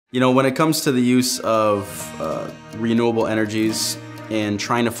You know, when it comes to the use of renewable energies and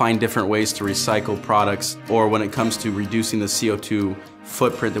trying to find different ways to recycle products, or when it comes to reducing the CO2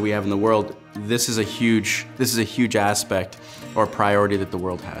 footprint that we have in the world, this is a huge aspect or priority that the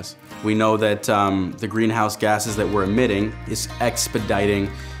world has. We know that the greenhouse gases that we're emitting is expediting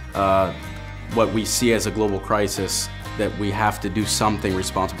what we see as a global crisis that we have to do something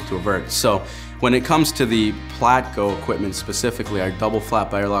responsible to avert. So when it comes to the Plattco equipment specifically, our double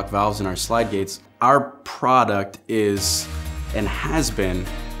flap airlock valves and our slide gates, our product is and has been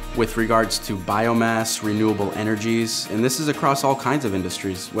with regards to biomass, renewable energies, and this is across all kinds of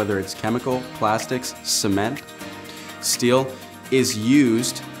industries, whether it's chemical, plastics, cement, steel, is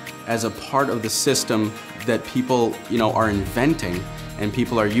used as a part of the system that people, are inventing and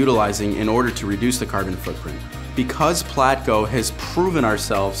people are utilizing in order to reduce the carbon footprint. Because Plattco has proven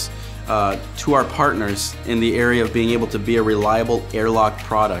ourselves to our partners in the area of being able to be a reliable airlock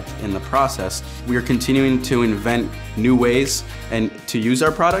product in the process, we are continuing to invent new ways and to use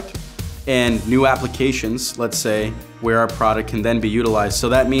our product and new applications, let's say, where our product can then be utilized. So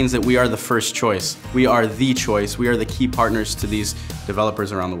that means that we are the first choice. We are the choice. We are the key partners to these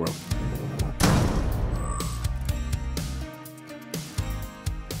developers around the world.